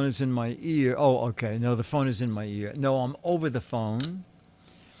 No, the phone is in my ear. Oh, okay. No, the phone is in my ear. No, I'm over the phone.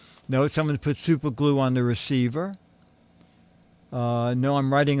 No, someone put super glue on the receiver. No,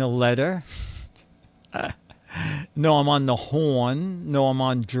 I'm writing a letter. No, I'm on the horn. No, I'm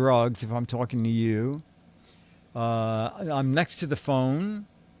on drugs if I'm talking to you. I'm next to the phone.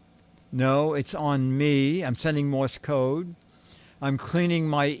 No, it's on me. I'm sending Morse code. I'm cleaning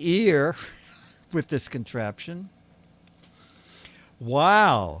my ear with this contraption.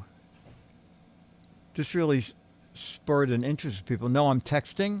 Wow. This really spurred an interest in people. No, I'm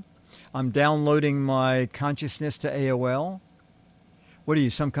texting. I'm downloading my consciousness to AOL. What are you,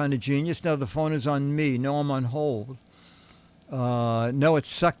 some kind of genius? No, the phone is on me. No, I'm on hold. No, it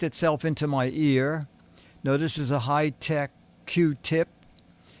sucked itself into my ear. No, this is a high-tech Q-tip.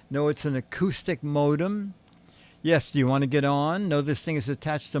 No, it's an acoustic modem. Yes, do you want to get on? No, this thing is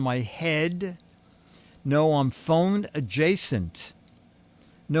attached to my head. No, I'm phone adjacent.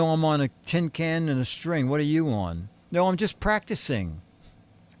 No, I'm on a tin can and a string. What are you on? No, I'm just practicing.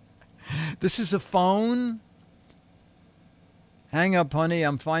 This is a phone? Hang up, honey.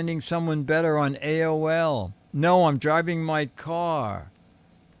 I'm finding someone better on AOL. No, I'm driving my car.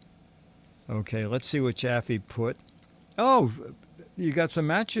 Okay, let's see what Jaffe put. Oh, you got some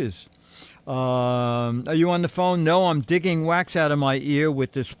matches. Are you on the phone? No, I'm digging wax out of my ear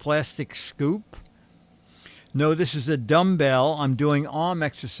with this plastic scoop. No, this is a dumbbell. I'm doing arm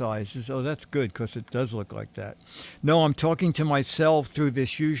exercises. Oh, that's good because it does look like that. No, I'm talking to myself through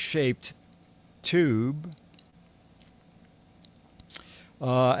this U-shaped tube.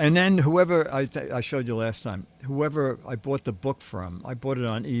 And then whoever, I showed you last time, whoever I bought the book from, I bought it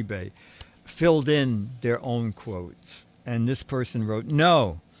on eBay, filled in their own quotes. And this person wrote,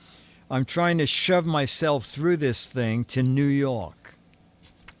 no, I'm trying to shove myself through this thing to New York.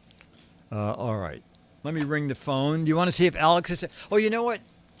 All right. Let me ring the phone. Do you want to see if Alex is... Oh, you know what,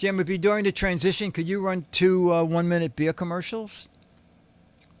 Jim, if you're during the transition, could you run 2 1-minute beer commercials?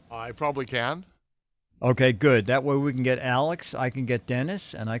 I probably can. Okay, good. That way we can get Alex, I can get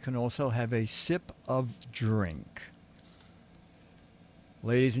Dennis, and I can also have a sip of drink.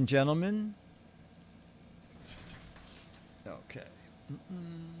 Ladies and gentlemen. Okay.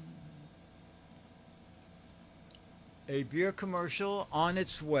 A beer commercial on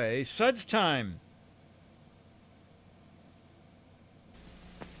its way. Suds time.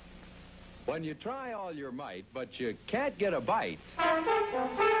 When you try all your might, but you can't get a bite,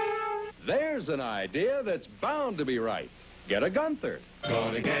 there's an idea that's bound to be right. Get a Gunther.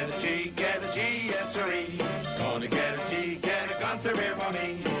 Gonna get a G, yes sirree. Gonna get a G, get a Gunther beer for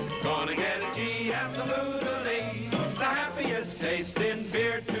me. Gonna get a G, absolutely. The happiest taste in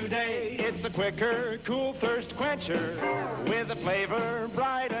beer today. It's a quicker, cool thirst quencher with a flavor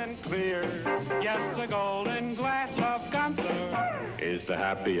bright and clear. Yes, a golden glass of Gunther is the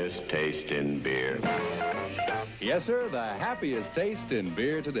happiest taste in beer. Yes, sir, the happiest taste in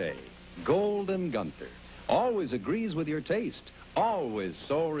beer today. Golden Gunther. Always agrees with your taste. Always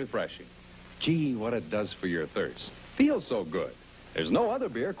so refreshing. Gee, what it does for your thirst. Feels so good. There's no other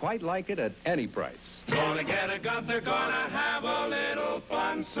beer quite like it at any price. Gonna get a Gunther, gonna have a little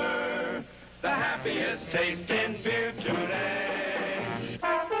fun, sir. The happiest taste in beer today.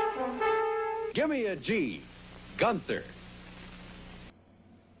 Give me a G. Gunther.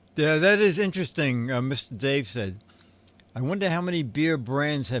 Yeah, that is interesting, Mr. Dave said. I wonder how many beer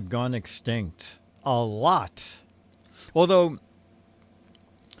brands have gone extinct. A lot. Although,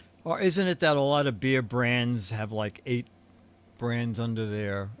 or isn't it that a lot of beer brands have like 8 brands under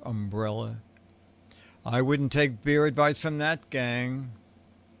their umbrella? I wouldn't take beer advice from that gang.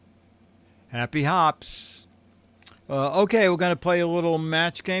 Happy hops. Okay, we're going to play a little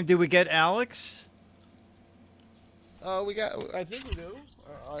match game. Did we get Alex? I think we do.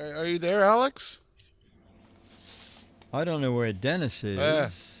 Are you there, Alex? I don't know where Dennis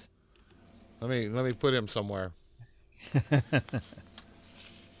is. Let me put him somewhere.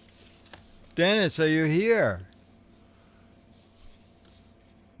 Dennis, are you here?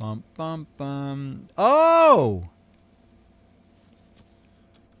 Bum, bum, bum. Oh!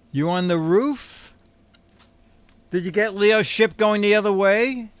 You on the roof? Did you get Leo's ship going the other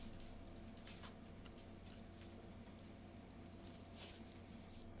way?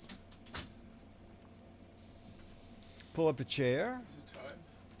 Pull up a chair.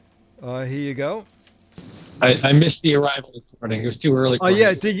 Here you go. I missed the arrival this morning. It was too early. Oh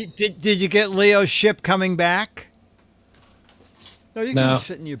yeah, did you get Leo's ship coming back? No, you can just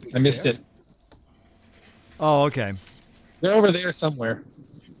sit in your big I missed chair. it. Oh, okay. They're over there somewhere.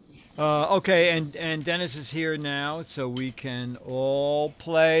 Okay, and Dennis is here now, so we can all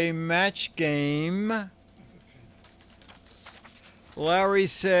play match game. Larry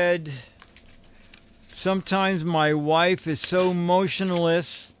said, sometimes my wife is so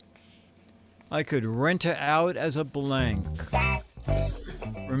motionless, I could rent her out as a blank.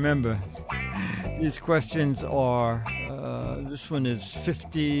 Remember, these questions are, this one is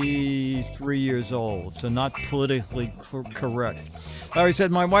 53 years old, so not politically correct. Larry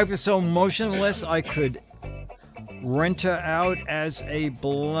said, my wife is so motionless, I could rent her out as a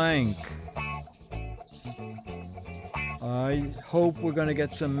blank. I hope we're going to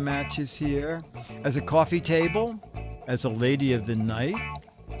get some matches here. As a coffee table, as a lady of the night,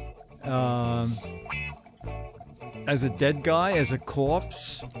 as a dead guy, as a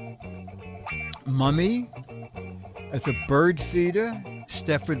corpse, mummy, as a bird feeder,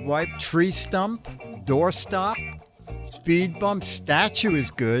 Stepford wipe, tree stump, doorstop, speed bump, statue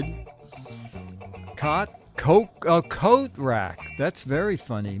is good, coat rack, that's very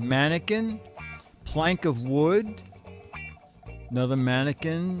funny, mannequin, plank of wood, another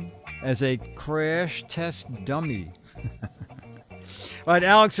mannequin, as a crash test dummy. All right,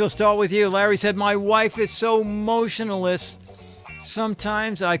 Alex, we'll start with you. Larry said, my wife is so motionless,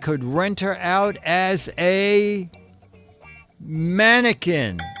 sometimes I could rent her out as a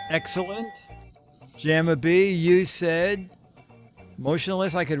mannequin. Excellent. Jamma B, you said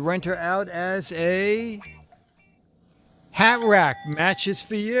Motionless, I could rent her out as a hat rack. Matches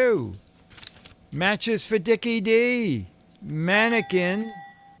for you. Matches for Dickie D. Mannequin.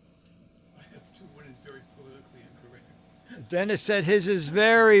 I have two. One is very politically incorrect. Dennis said his is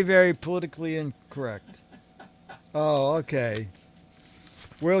very, very politically incorrect. Oh, okay.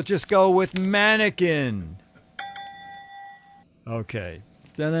 We'll just go with mannequin. Okay.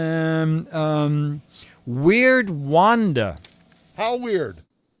 Then, Weird Wanda. How weird?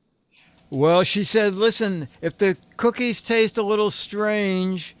 Well, she said, listen, if the cookies taste a little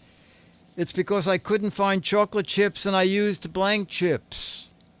strange, it's because I couldn't find chocolate chips and I used blank chips.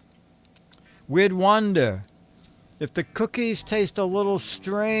 Weird Wanda. If the cookies taste a little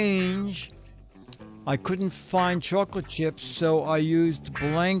strange, I couldn't find chocolate chips, so I used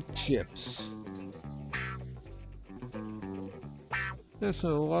blank chips. There's a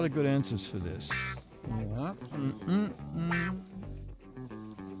lot of good answers for this. Yeah.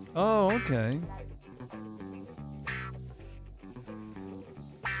 Oh, okay.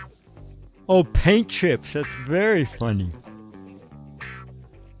 Oh, paint chips. That's very funny.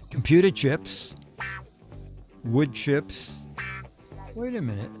 Computer chips. Wood chips. Wait a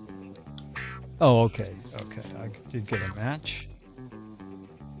minute. Oh, okay. Okay. I did get a match.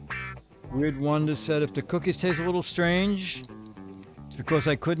 Weird Wonder said if the cookies taste a little strange, it's because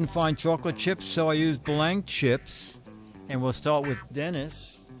I couldn't find chocolate chips, so I used blank chips. And we'll start with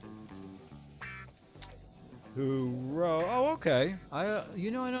Dennis, who wrote, oh, okay. I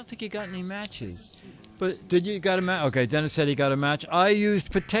don't think he got any matches. But did you got a match? Okay, Dennis said he got a match. I used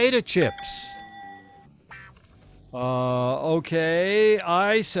potato chips. Okay.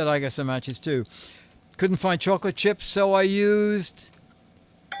 I said I got some matches too. Couldn't find chocolate chips, so I used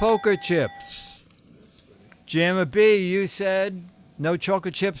poker chips. Jamma B, you said no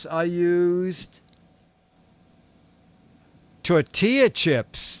chocolate chips. I used tortilla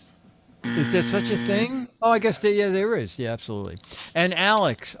chips. Is there such a thing? Oh, I guess there is. Yeah, absolutely. And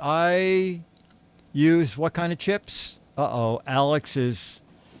Alex, I used what kind of chips? Uh-oh, Alex is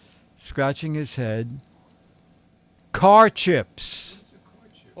scratching his head. Car chips.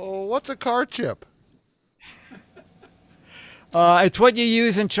 Oh, what's a car chip? It's what you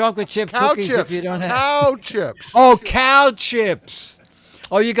use in chocolate chip Cow cookies chips. if you don't have... Cow chips. Oh, cow chips.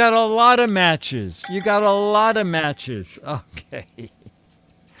 Oh, you got a lot of matches. You got a lot of matches. Okay.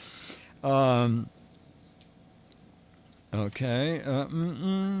 Okay.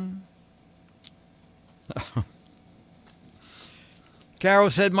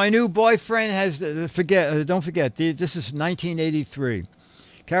 Carol said, my new boyfriend has... don't forget, this is 1983.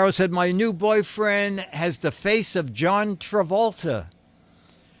 Carol said, my new boyfriend has the face of John Travolta.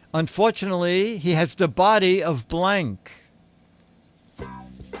 Unfortunately, he has the body of blank. I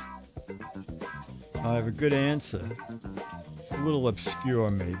have a good answer. A little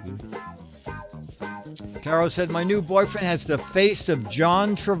obscure, maybe. Carol said, my new boyfriend has the face of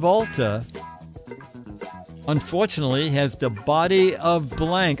John Travolta. Unfortunately, he has the body of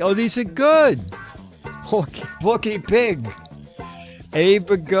blank. Oh, these are good. Porky Pig. Abe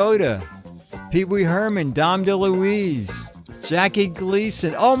Pagoda. Pee Wee Herman. Dom DeLuise. Jackie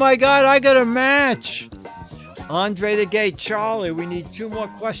Gleason. Oh, my God, I got a match. Andre the Gay. Charlie, we need 2 more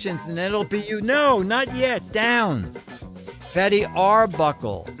questions, and then it'll be you. No, not yet. Down. Fatty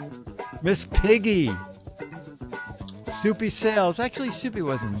Arbuckle. Miss Piggy. Soupy Sales. Actually, Soupy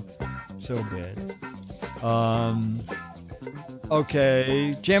wasn't so bad.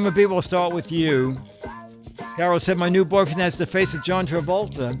 Okay. Jamma B, will start with you. Carol said, my new boyfriend has the face of John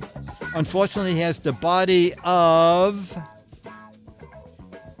Travolta. Unfortunately, he has the body of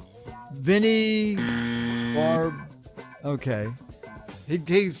Vinny Okay.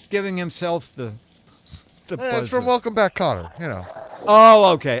 He's giving himself the It's from Welcome Back, Kotter, you know.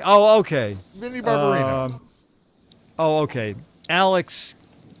 Oh, okay. Oh, okay. Vinny Barbarino. Okay. Alex,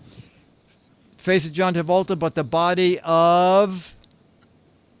 face of John Travolta, but the body of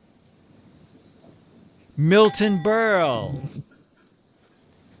Milton Berle.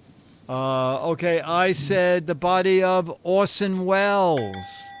 Okay, I said the body of Orson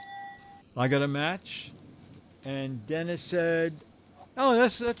Welles. I got a match. And Dennis said, oh,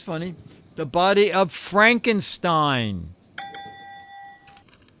 that's funny. The body of Frankenstein.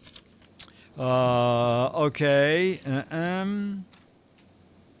 Okay.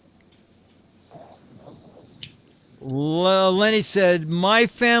 Lenny said, my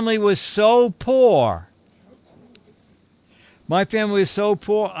family was so poor. My family was so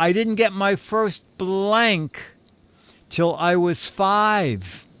poor, I didn't get my first blank till I was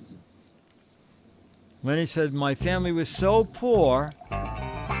 5. Lenny said, my family was so poor,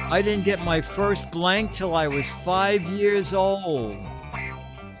 I didn't get my first blank till I was 5 years old.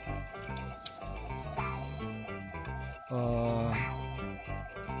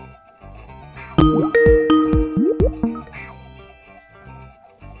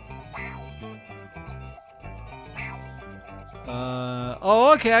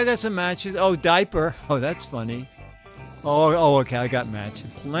 Oh, okay, I got some matches. Oh, diaper. Oh, that's funny. Oh, okay, I got matches.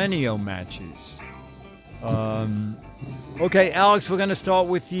 Plenty of matches. Okay, Alex, we're going to start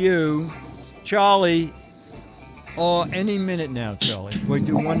with you. Charlie, any minute now, Charlie. We'll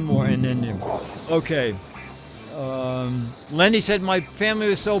do one more and then you. Okay. Lenny said, my family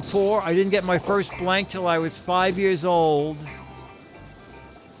was so poor, I didn't get my first blank till I was 5 years old.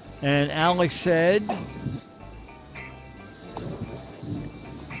 And Alex said,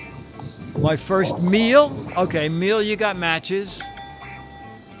 my first meal? Okay, meal, you got matches.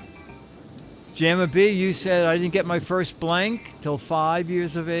 Jamma B, you said I didn't get my first blank till 5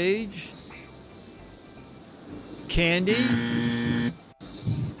 years of age. Candy?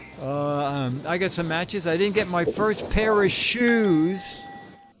 I got some matches. I didn't get my first pair of shoes.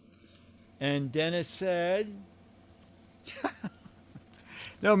 And Dennis said...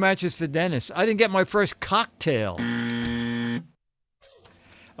 no matches for Dennis. I didn't get my first cocktail.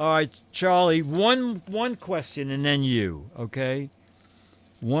 All right, Charlie, one question and then you, okay?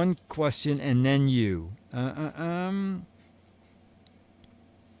 One question and then you. Let me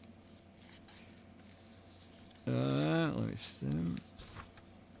see.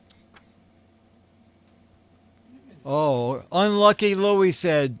 Oh, Unlucky Louie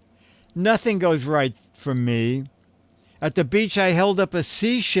said, nothing goes right for me. At the beach, I held up a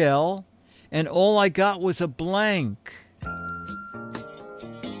seashell, and all I got was a blank.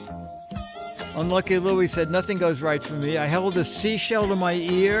 Unlucky Louie said, nothing goes right for me. I held a seashell to my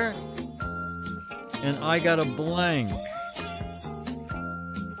ear, and I got a blank.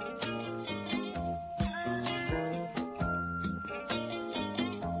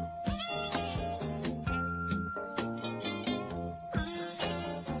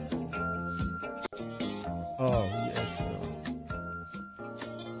 Oh, yes.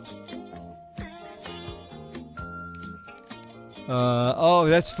 Oh,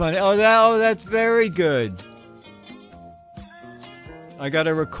 that's funny. Oh, that's very good. I got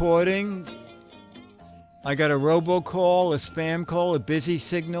a recording. I got a robocall, a spam call, a busy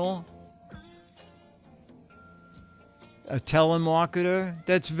signal, a telemarketer.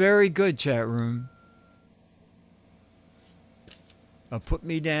 That's very good, chat room. Put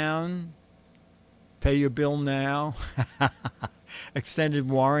me down. Pay your bill now. Extended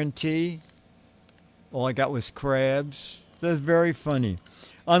warranty. All I got was crabs. That's very funny.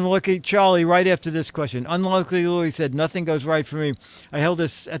 Unlucky Charlie, right after this question. Unlucky Louie said, nothing goes right for me.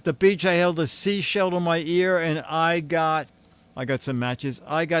 At the beach, I held a seashell to my ear, and I got some matches.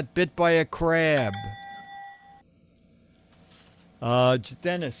 I got bit by a crab.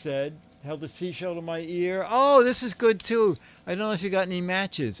 Dennis said, held a seashell to my ear. Oh, this is good too. I don't know if you got any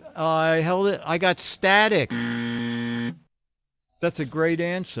matches. I held it. I got static. That's a great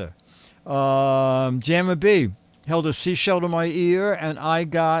answer. Jamma B held a seashell to my ear, and I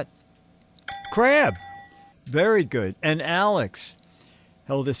got crab. Very good. And Alex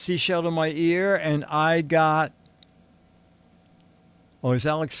held a seashell to my ear, and I got... Oh, is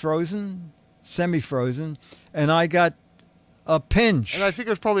Alex frozen? Semi-frozen. And I got a pinch. And I think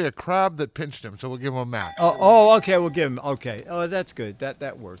it was probably a crab that pinched him, so we'll give him a match. Oh, okay, we'll give him. Okay. Oh, that's good.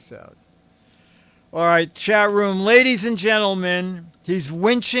 That works out. All right, chat room. Ladies and gentlemen, he's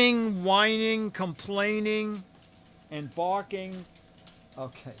winching, whining, complaining, and barking.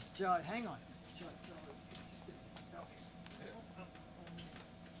 Okay. John, hang on.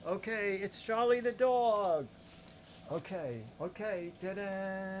 Okay, it's Charlie the dog. Okay.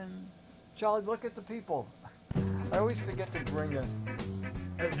 Ta-da. Charlie, look at the people. I always forget to bring it.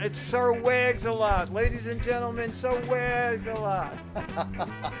 It's Sir Wags-a-Lot. Ladies and gentlemen, Sir Wags-a-Lot.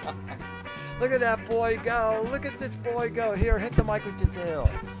 Look at that boy go. Look at this boy go. Here, hit the mic with your tail.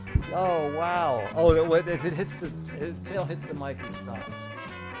 Oh, wow. Oh, if it hits his tail hits the mic, it stops.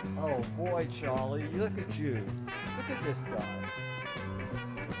 Oh, boy, Charlie. Look at you. Look at this guy.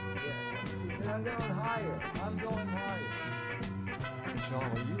 Yeah. He said, I'm going higher. I'm going higher.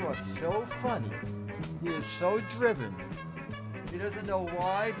 Charlie, you are so funny. He is so driven. He doesn't know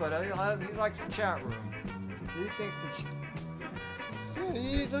why, but he likes the chat room. He thinks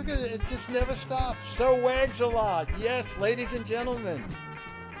look at it. It just never stops. So Wags-a-Lot. Yes, ladies and gentlemen.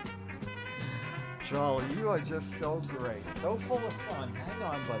 Charlie, you are just so great. So full of fun. Hang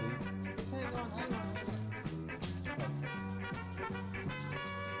on, buddy. Just hang on.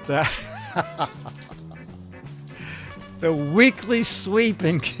 The weekly sweep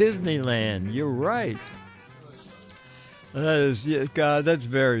in Disneyland. You're right. That is, yeah, God, that's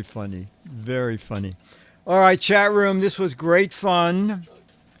very funny. Very funny. All right, chat room, this was great fun.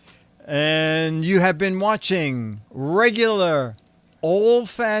 And you have been watching regular,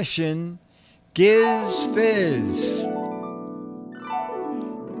 old-fashioned Giz Fiz.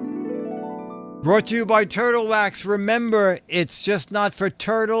 Brought to you by Turtle Wax. Remember, it's just not for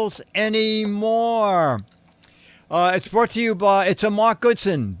turtles anymore. It's brought to you by, it's a Mark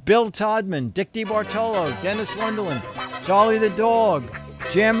Goodson, Bill Todman, Dick DeBartolo, Dennis Wonderland, Charlie the Dog,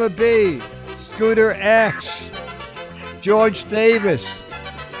 Jammer B, Scooter X, George Davis,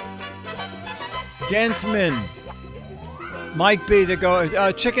 Gensman, Mike B,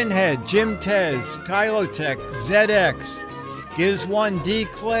 Chickenhead, Jim Tez, Kylotech, ZX, Giz1, D.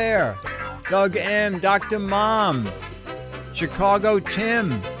 Claire, Doug M, Dr. Mom, Chicago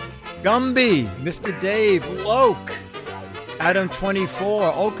Tim, Gumby, Mr. Dave, Loke, Adam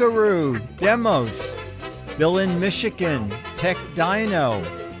 24, Okaru, Demos, Bill in Michigan, Tech Dino.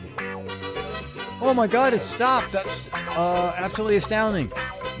 Oh my God, it stopped. That's absolutely astounding.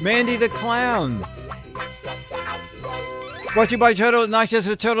 Mandy the Clown. Brought to you by Turtles, not just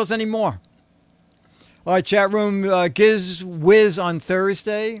for turtles anymore. All right, chat room, Giz Wiz on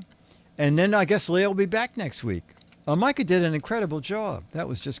Thursday. And then I guess Leah will be back next week. Micah did an incredible job. That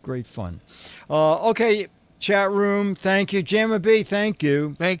was just great fun. Okay, chat room, thank you. Jammer B, thank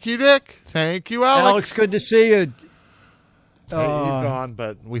you. Thank you, Dick. Thank you, Alex. Alex, good to see you. He's gone,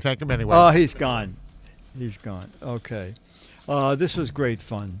 but we thank him anyway. Oh, he's gone. He's gone. Okay. This was great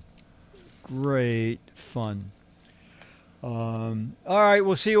fun. Great fun. All right,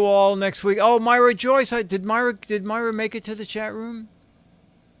 we'll see you all next week. Oh, Myra Joyce, did Myra make it to the chat room?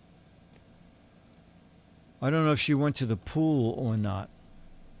 I don't know if she went to the pool or not.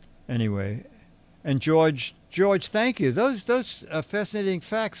 Anyway, and George, thank you. Those fascinating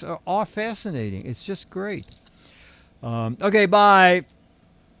facts are fascinating. It's just great. Okay, bye.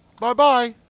 Bye-bye.